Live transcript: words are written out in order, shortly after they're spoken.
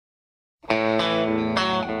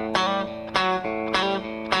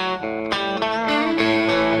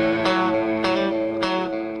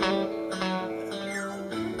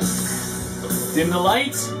Dim the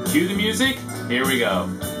lights, cue the music, here we go.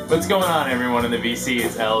 What's going on, everyone in the VC?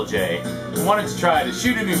 It's LJ. I wanted to try to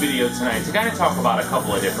shoot a new video tonight to kind of talk about a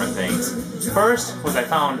couple of different things. First was I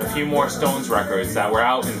found a few more Stones records that were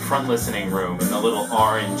out in front listening room in the little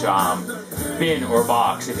orange bin or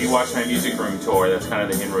box. If you watch my music room tour, that's kind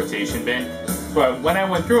of the in rotation bin. But when I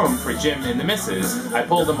went through them for Jim and the Misses, I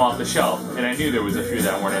pulled them off the shelf, and I knew there was a few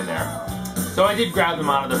that weren't in there. So I did grab them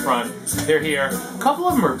out of the front. They're here. A couple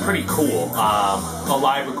of them are pretty cool. A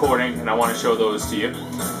live recording, and I want to show those to you.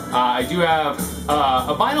 I do have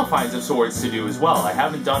a vinyl finds of sorts to do as well. I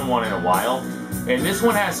haven't done one in a while, and this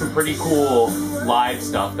one has some pretty cool live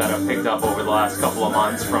stuff that I've picked up over the last couple of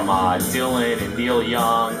months from Dylan and Neil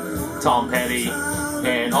Young, Tom Petty,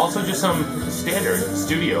 and also just some standard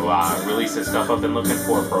studio releases, stuff I've been looking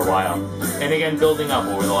for a while. And again, building up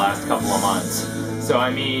over the last couple of months. So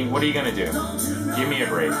I mean, what are you gonna do? Give me a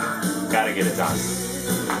break. Gotta get it done.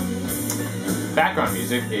 Background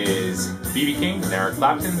music is B.B. King and Eric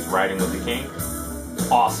Clapton's Riding with the King.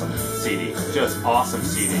 Awesome CD. Just awesome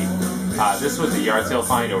CD. This was a yard sale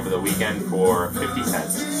find over the weekend for 50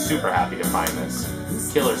 cents. Super happy to find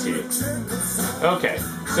this. Killer CD. Okay,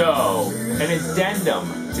 so an addendum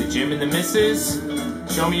to Jim and the Misses.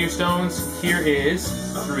 Show Me Your Stones. Here is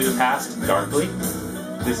Through the Past Darkly.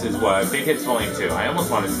 This is what Big Hits Volume 2. I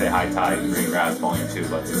almost wanted to say High Tide, Green Grass Volume 2,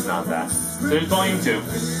 but it's not that. So there's Volume 2.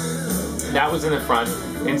 That was in the front.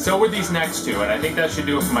 And so were these next two, and I think that should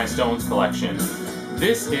do it for my Stones collection.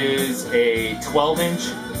 This is a 12-inch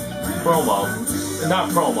promo,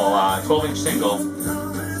 not promo, 12-inch single,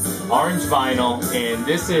 orange vinyl, and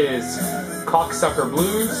this is Cocksucker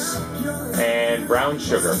Blues and Brown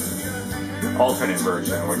Sugar. Alternate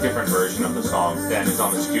version, or different version of the song than is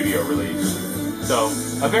on the studio release. So,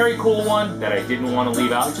 a very cool one that I didn't want to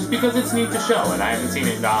leave out just because it's neat to show, and I haven't seen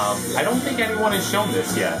it, I don't think anyone has shown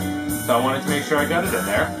this yet, so I wanted to make sure I got it in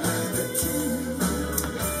there.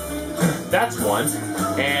 That's one.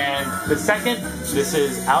 And the second, this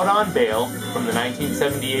is Out on Bail from the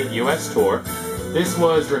 1978 US tour. This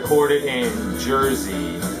was recorded in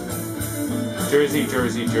Jersey. Jersey.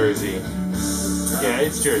 Yeah,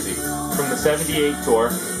 it's Jersey. From the 78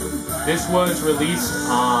 tour. This was released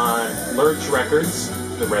on Lurch Records,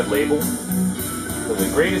 the red label. So the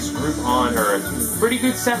greatest group on earth. Pretty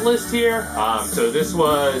good set list here. So this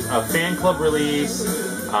was a fan club release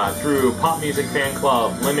through Pop Music Fan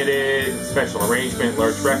Club Limited, special arrangement,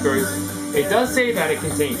 Lurch Records. It does say that it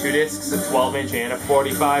contained two discs, a 12-inch and a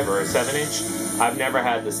 45 or a 7-inch. I've never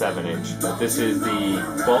had the 7-inch, but this is the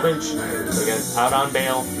 12-inch. Again, Out on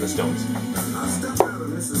Bail from the Stones.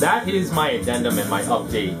 That is my addendum and my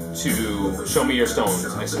update to Show Me Your Stones.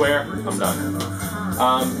 I swear, I'm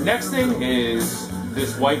done. Next thing is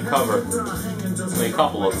this white cover. A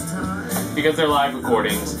couple of them. Because they're live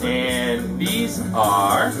recordings. And these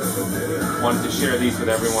are... wanted to share these with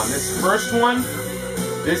everyone. This first one,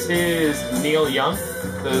 this is Neil Young.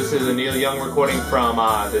 So this is a Neil Young recording from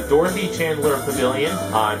the Dorothy Chandler Pavilion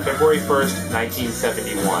on February 1st,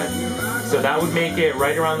 1971. So that would make it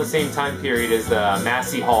right around the same time period as the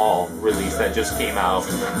Massey Hall release that just came out.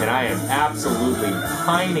 And I am absolutely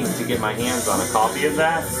pining to get my hands on a copy of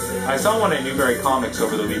that. I saw one at Newberry Comics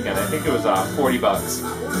over the weekend. I think it was 40 bucks.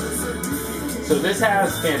 So this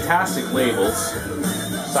has fantastic labels.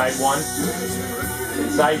 Side 1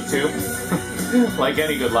 and Side 2. Like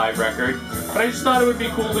any good live record. But I just thought it would be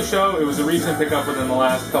cool to show. It was a recent pickup within the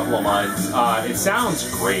last couple of months. It sounds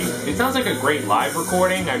great. It sounds like a great live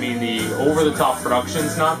recording. I mean, the over-the-top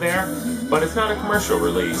production's not there, but it's not a commercial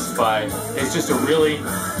release. But it's just a really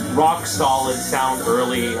rock-solid, sound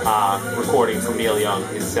early recording from Neil Young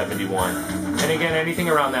in '71. And again, anything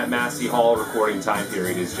around that Massey Hall recording time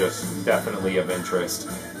period is just definitely of interest.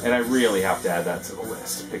 And I really have to add that to the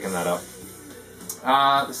list, picking that up.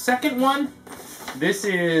 The second one, this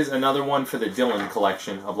is another one for the Dylan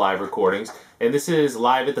collection of live recordings. And this is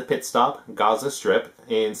Live at the Pit Stop, Gaza Strip,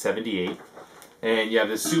 in '78. And you have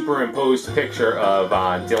this superimposed picture of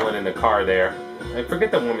Dylan in the car there. I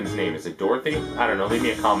forget the woman's name. Is it Dorothy? I don't know. Leave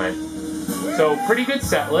me a comment. So, pretty good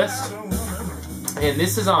set list. And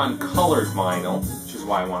this is on colored vinyl, which is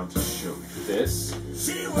why I wanted to show you this.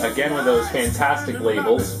 Again, with those fantastic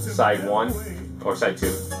labels, Side 1, or Side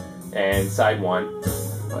 2, and Side 1.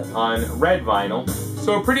 On red vinyl.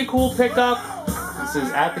 So a pretty cool pickup. This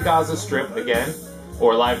is at the Gaza Strip again,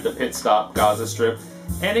 or Live at the Pit Stop, Gaza Strip.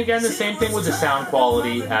 And again, the same thing with the sound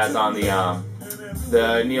quality as on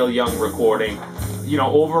the Neil Young recording. You know,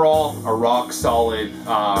 overall, a rock solid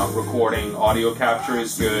recording. Audio capture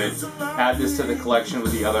is good. Add this to the collection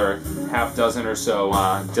with the other half dozen or so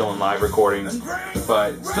Dylan live recordings.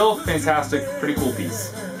 But still fantastic, pretty cool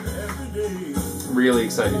piece. Really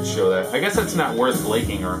excited to show that. I guess that's not worth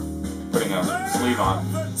flaking or putting a sleeve on.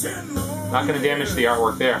 Not going to damage the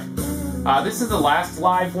artwork there. This is the last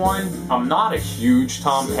live one. I'm not a huge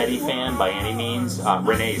Tom Petty fan by any means.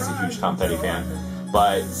 Renee's a huge Tom Petty fan.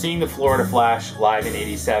 But seeing the Florida Flash live in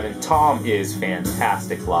 '87, Tom is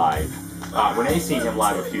fantastic live. Renee's seen him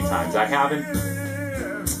live a few times. I haven't.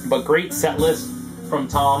 But great set list from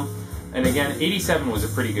Tom. And again, '87 was a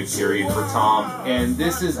pretty good period for Tom. And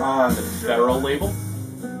this is on the Federal label.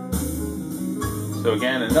 So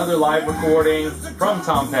again, another live recording from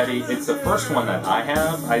Tom Petty. It's the first one that I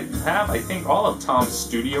have. I think, all of Tom's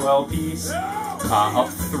studio LPs up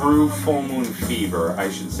through Full Moon Fever,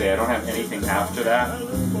 I should say. I don't have anything after that.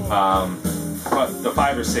 But the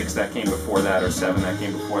 5 or 6 that came before that, or 7 that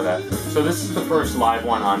came before that. So this is the first live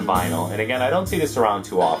one on vinyl. And again, I don't see this around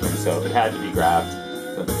too often, so it had to be grabbed.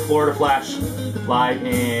 So the Florida Flash live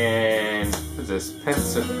in, what is this,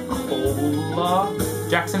 Pensacola?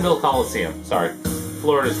 Jacksonville Coliseum, sorry.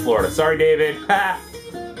 Florida's Florida. Sorry, David.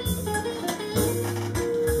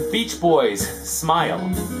 Beach Boys, Smile.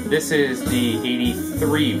 This is the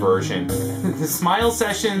 '83 version. The Smile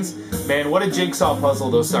Sessions, man, what a jigsaw puzzle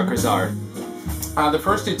those suckers are. The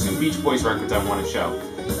first of 2 Beach Boys records I want to show.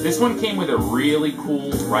 This one came with a really cool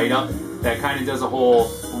write-up that kind of does a whole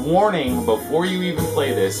warning before you even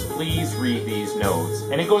play this. Please read these notes.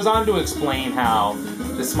 And it goes on to explain how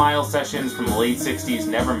the Smile Sessions from the late '60s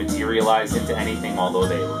never materialized into anything, although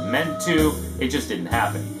they were meant to. It just didn't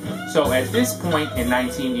happen. So at this point in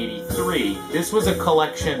 1983, this was a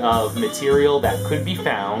collection of material that could be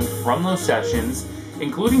found from those sessions,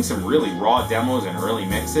 including some really raw demos and early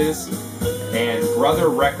mixes. And Brother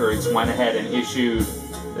Records went ahead and issued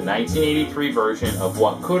the 1983 version of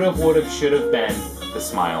what could have, would have, should have been the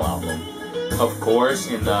Smile album. Of course,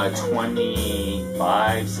 in the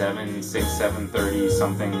 25, 7, 6, 7, 30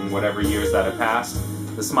 something, whatever years that have passed,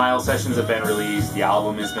 the Smile Sessions have been released, the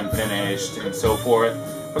album has been finished, and so forth.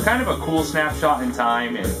 But kind of a cool snapshot in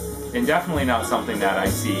time, and definitely not something that I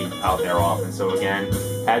see out there often. So again,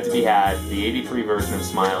 had to be had, the '83 version of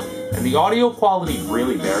Smile. And the audio quality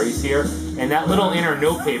really varies here, and that little inner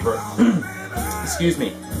note paper, excuse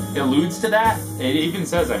me, alludes to that. It even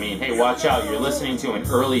says, I mean, hey, watch out, you're listening to an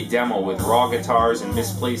early demo with raw guitars and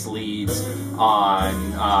misplaced leads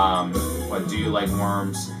on, what, Do You Like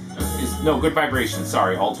Worms? No, Good Vibrations,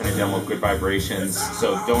 sorry, alternate demo of Good Vibrations,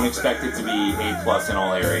 so don't expect it to be A+ in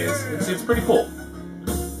all areas. It's pretty cool.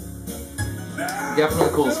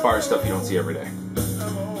 Definitely cool as far as stuff you don't see every day.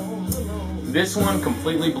 This one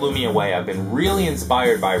completely blew me away. I've been really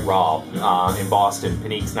inspired by Rob in Boston,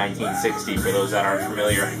 Panique's 1960, for those that aren't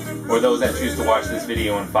familiar, or those that choose to watch this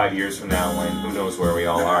video in 5 years from now, when who knows where we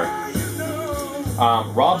all are.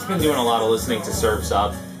 Rob's been doing a lot of listening to Surf's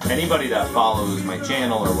Up. Anybody that follows my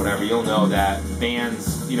channel or whatever, you'll know that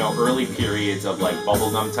bands, you know, early periods of like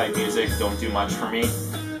bubblegum type music don't do much for me.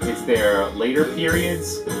 It's their later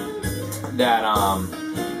periods that,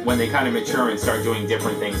 when they kind of mature and start doing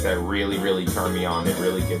different things, that really, really turn me on and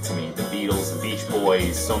really get to me. The Beatles, the Beach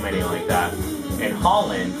Boys, so many like that. And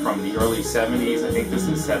Holland from the early 70s, I think this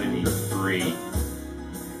is 72,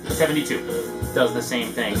 does the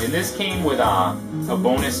same thing. And this came with a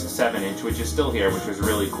bonus 7-inch, which is still here, which was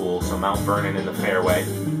really cool. So Mount Vernon in the fairway.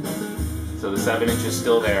 So the 7-inch is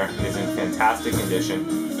still there. It's in fantastic condition.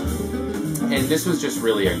 And this was just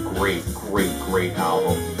really a great, great, great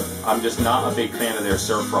album. I'm just not a big fan of their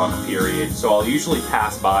surf rock period, so I'll usually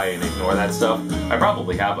pass by and ignore that stuff. I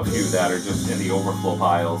probably have a few that are just in the overflow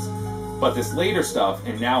piles. But this later stuff,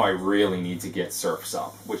 and now I really need to get Surf's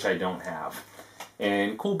Up, which I don't have.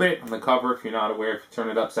 And cool bit on the cover, if you're not aware, if you turn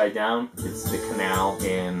it upside down, it's the canal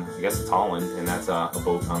in, I guess it's Holland, and that's a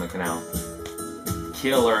boat on the canal.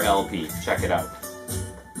 Killer LP, check it out.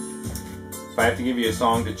 If I have to give you a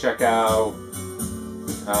song to check out,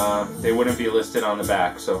 they wouldn't be listed on the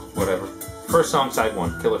back, so whatever. First song, side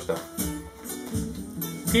 1, killer stuff.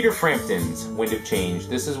 Peter Frampton's Wind of Change.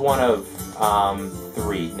 This is one of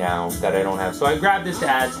 3 now that I don't have. So I grabbed this to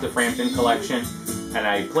add to the Frampton collection, and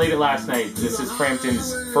I played it last night. This is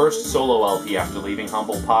Frampton's first solo LP after leaving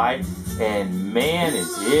Humble Pie, and man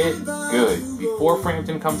is it good. Before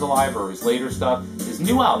Frampton Comes Alive, or his later stuff, his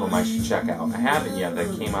new album I should check out. I haven't yet,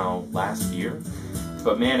 that came out last year.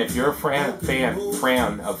 But man, if you're a fan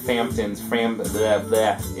of Frampton's,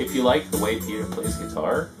 if you like the way Peter plays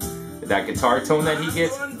guitar, that guitar tone that he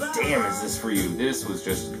gets, damn, is this for you. This was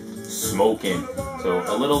just smoking. So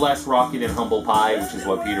a little less rocky than Humble Pie, which is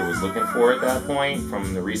what Peter was looking for at that point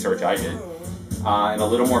from the research I did. And a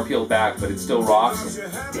little more peeled back, but it still rocks.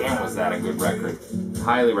 Damn, was that a good record.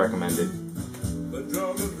 Highly recommended.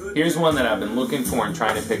 Here's one that I've been looking for and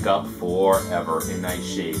trying to pick up forever in nice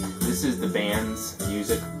shape. This is the band's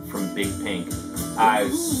music from Big Pink. I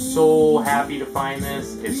was so happy to find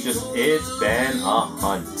this. It's been a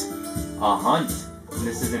hunt. A hunt.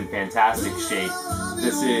 This is in fantastic shape.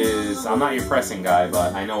 This is, I'm not your pressing guy,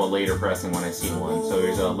 but I know a later pressing when I see one. So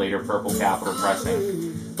here's a later purple capital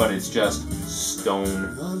pressing, but it's just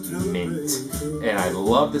stone mint. And I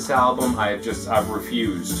love this album. I've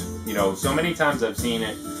refused. You know, so many times I've seen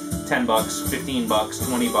it, 10 bucks, 15 bucks,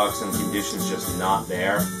 20 bucks, and the condition's just not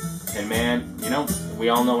there. And man, you know, we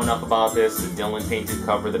all know enough about this. The Dylan painted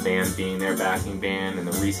cover, the band being their backing band, and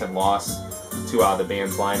the recent loss to the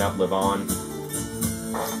band's lineup, Live On.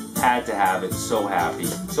 Had to have it. So happy.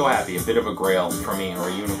 So happy. A bit of a grail for me, or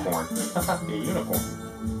a unicorn. A unicorn.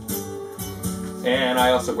 And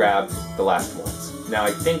I also grabbed The Last Waltz. Now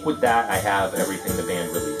I think with that I have everything the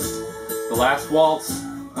band released. The Last Waltz,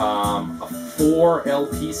 a 4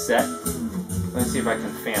 LP set. Let's see if I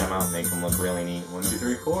can fan them out and make them look really neat. 1, 2,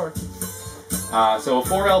 3, 4. So a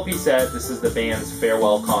 4 LP set. This is the band's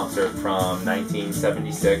farewell concert from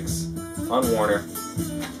 1976 on Warner.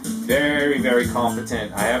 Very, very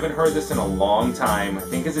competent. I haven't heard this in a long time. I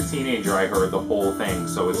think as a teenager I heard the whole thing,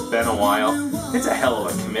 so it's been a while. It's a hell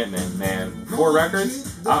of a commitment, man. 4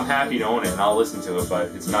 records, I'm happy to own it and I'll listen to it,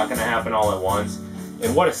 but it's not going to happen all at once.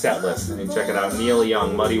 And what a set list. I mean, check it out. Neil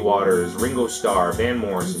Young, Muddy Waters, Ringo Starr, Van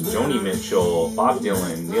Morrison, Joni Mitchell, Bob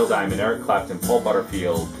Dylan, Neil Diamond, Eric Clapton, Paul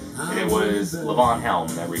Butterfield. And it was Levon Helm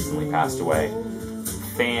that recently passed away.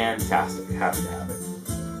 Fantastic. Happy to have it.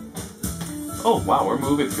 Oh, wow, we're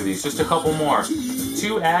moving through these. Just a couple more.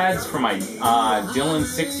 2 ads for my Dylan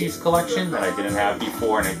 60s collection that I didn't have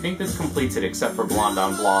before, and I think this completes it except for Blonde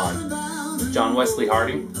on Blonde. John Wesley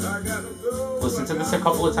Harding. Listened to this a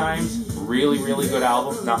couple of times. Really, really good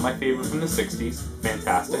album. Not my favorite from the 60s.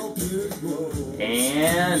 Fantastic.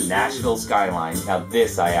 And Nashville Skyline. Now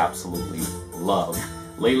this I absolutely love.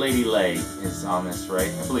 Lay Lady Lay is on this,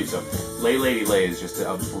 right? I believe so. Lay Lady Lay is just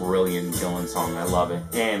a brilliant Dylan song. I love it.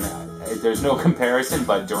 And there's no comparison,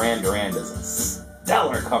 but Duran Duran does a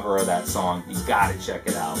stellar cover of that song. You gotta check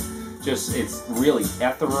it out. Just, it's really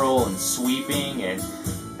ethereal and sweeping. And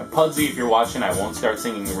Pudsey, if you're watching, I won't start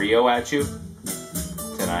singing Rio at you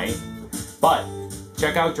tonight. But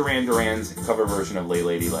check out Duran Duran's cover version of Lay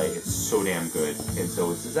Lady Lay. It's so damn good. And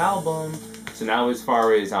so is his album. So now as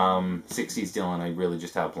far as 60s Dylan, I really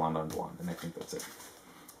just have Blonde on Blonde, and I think that's it.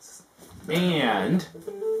 And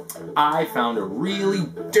I found a really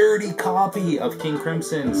dirty copy of King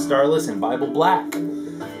Crimson, Starless, and Bible Black.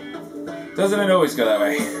 Doesn't it always go that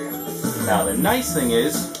way? Now the nice thing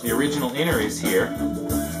is, the original inner is here.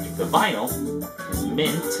 The vinyl is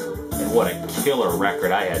mint. And what a killer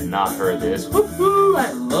record. I had not heard this. Woohoo!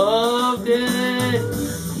 I loved it!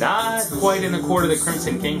 Not quite in the court of the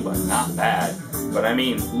Crimson King, but not bad. But I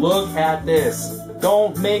mean, look at this.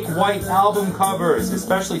 Don't make white album covers,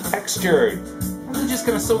 especially textured. I'm just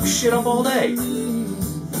gonna soak shit up all day.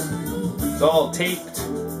 It's all taped.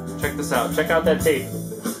 Check this out. Check out that tape.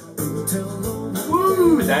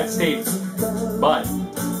 Woo! That's taped. But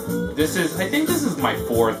this is, I think this is my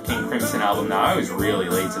 4th King Crimson album now. I was really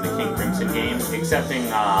late to the King Crimson game, excepting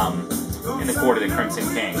in the Court of the Crimson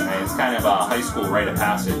King. And it's kind of a high school rite of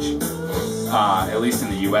passage, at least in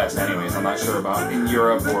the US anyways. I'm not sure about in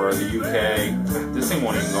Europe or the UK. This thing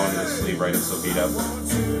won't even go into the sleeve, right? It's so beat up.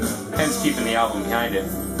 Hence keeping the album behind it.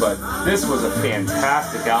 But this was a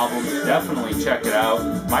fantastic album. Definitely check it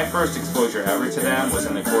out. My first exposure ever to them was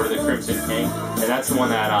in the Court of the Crimson King, and that's the one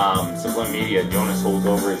that Sublime Media Jonas holds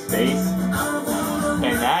over his face.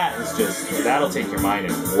 And that is just, that'll take your mind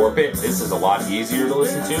and warp it. This is a lot easier to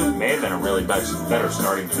listen to. It may have been a really better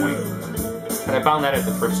starting point. And I found that at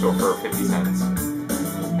the thrift store for 50 cents.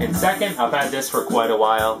 And second, I've had this for quite a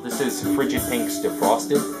while. This is Frigid Pink's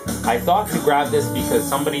Defrosted. I thought to grab this because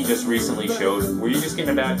somebody just recently showed, were you just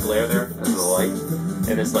getting a bad glare there as of the light?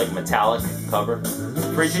 And this like metallic cover.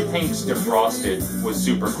 Frigid Pink's Defrosted was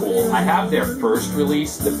super cool. I have their first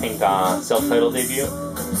release, the Pink self-titled debut.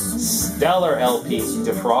 Stellar LP.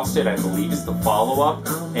 Defrosted, I believe, is the follow-up.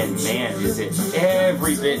 And man, is it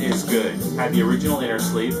every bit as good. Had the original inner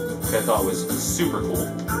sleeve, which I thought was super cool.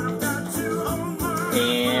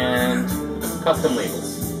 And custom labels.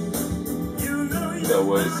 So it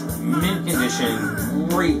was mint condition,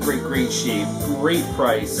 great shape, great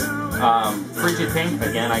price. Frigid Pink,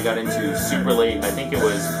 again, I got into super late. I think it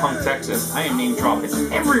was Punk Texas. I am name dropping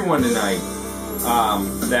everyone tonight.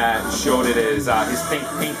 that showed it as his Pink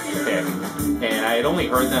pick, and I had only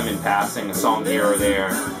heard them in passing, a song here or there.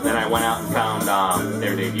 Then I went out and found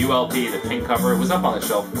their debut LP, the Pink cover. It was up on the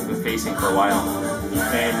shelf, it's been facing for a while,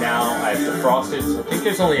 and now I've defrosted. So I think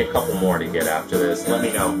there's only a couple more to get after this. Let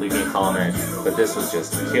me know, leave me a comment. But this was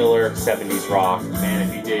just killer 70s rock, and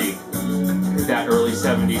if you dig that early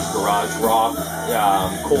 70s garage rock,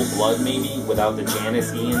 Cold Blood maybe, without the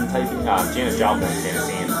Janis Ian type, Janis Joplin, Janis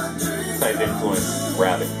Ian type influence,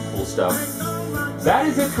 rather cool stuff. That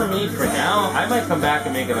is it for me for now. I might come back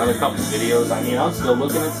and make another couple videos. I mean, I'm still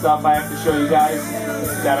looking at stuff I have to show you guys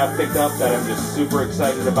that I've picked up that I'm just super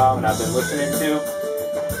excited about and I've been listening to.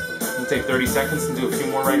 We'll take 30 seconds and do a few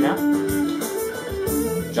more right now.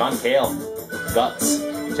 John Cale, Guts.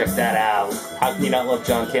 Check that out. How can you not love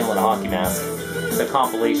John Cale in a hockey mask? It's a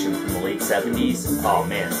compilation from the late 70s. Oh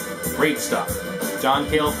man, great stuff. John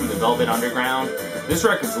Cale from the Velvet Underground. This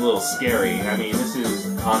record's a little scary. I mean, this is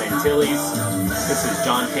on Antilles. This is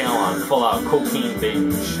John Cale on full out cocaine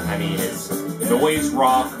binge. I mean, it's noise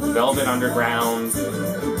rock, Velvet Underground,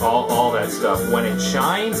 all that stuff. When it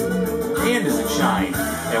shines, man does it shine.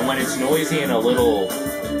 And when it's noisy and a little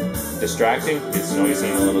distracting, it's noisy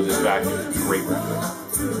and a little distracting. Great record.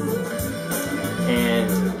 And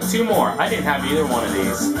two more. I didn't have either one of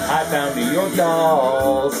these. I found New York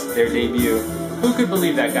Dolls, their debut. Who could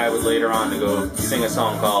believe that guy would later on to go sing a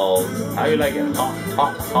song called How You Like It? Hot,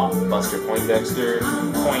 Hot, Hot, Buster Poindexter,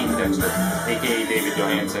 aka David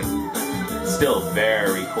Johansen. Still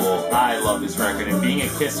very cool. I love this record, and being a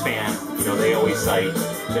Kiss fan, you know, they always cite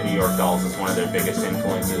the New York Dolls as one of their biggest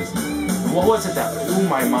influences. What was it that blew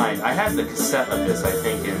my mind? I had the cassette of this, I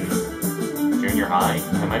think, in junior high.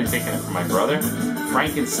 I might have taken it from my brother.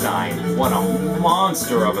 Frankenstein, what a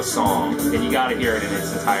monster of a song. And you gotta hear it in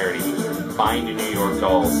its entirety. Find New York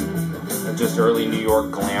Dolls. Just early New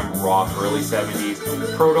York glam rock, early 70s.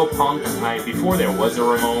 Proto-punk. Before there was a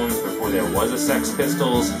Ramones, before there was a Sex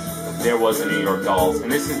Pistols, there was a New York Dolls. And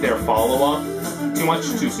this is their follow-up. Too much,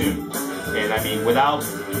 too soon. And I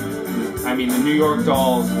mean, the New York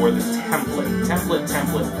Dolls were the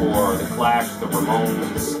template for the Clash, the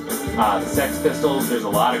Ramones, the Sex Pistols. There's a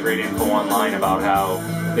lot of great info online about how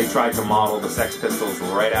they tried to model the Sex Pistols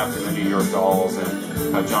right after the New York Dolls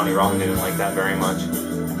and how Johnny Rotten didn't like that very much.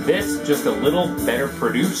 This, just a little better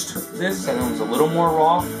produced. This sounds a little more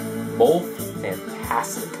raw. Both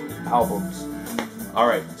fantastic albums.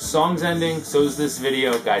 Alright, song's ending, so's this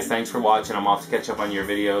video. Guys, thanks for watching. I'm off to catch up on your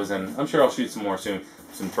videos, and I'm sure I'll shoot some more soon.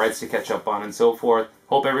 Some threads to catch up on and so forth.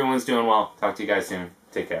 Hope everyone's doing well. Talk to you guys soon.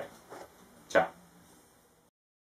 Take care.